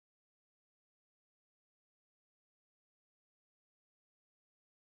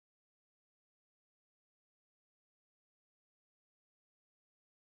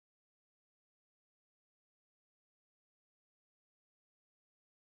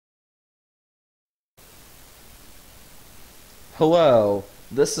Hello,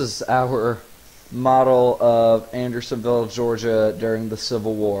 this is our model of Andersonville, Georgia during the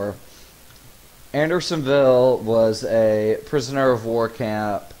Civil War. Andersonville was a prisoner of war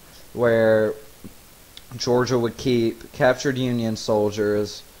camp where Georgia would keep captured Union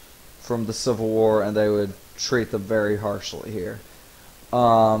soldiers from the Civil War, and they would treat them very harshly here.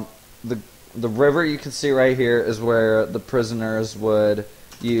 The river you can see right here is where the prisoners would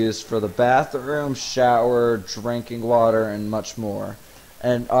use for the bathroom, shower, drinking water, and much more.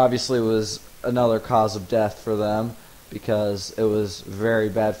 And obviously it was another cause of death for them because it was very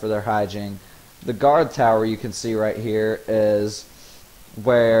bad for their hygiene. The guard tower you can see right here is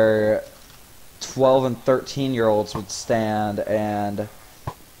where 12 and 13-year-olds would stand, and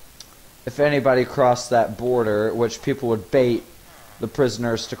if anybody crossed that border, which people would bait the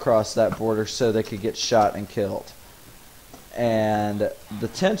prisoners to cross that border so they could get shot and killed. And the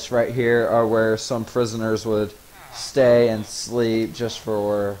tents right here are where some prisoners would stay and sleep just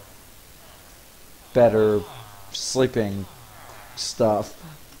for better sleeping stuff.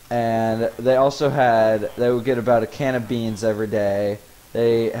 And they also they would get about a can of beans every day.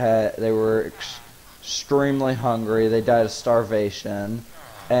 They were extremely hungry. They died of starvation.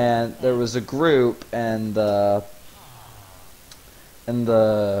 And there was a group in the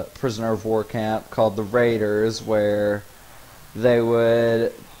prisoner of war camp called the Raiders, where they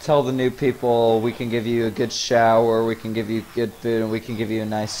would tell the new people, we can give you a good shower, we can give you good food, and we can give you a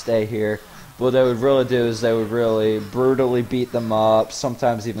nice stay here. What they would really do is they would really brutally beat them up,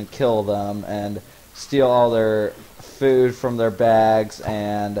 sometimes even kill them, and steal all their food from their bags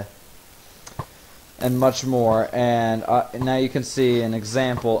and much more. And now you can see an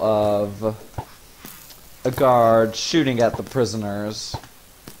example of a guard shooting at the prisoners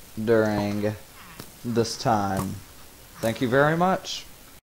during this time. Thank you very much.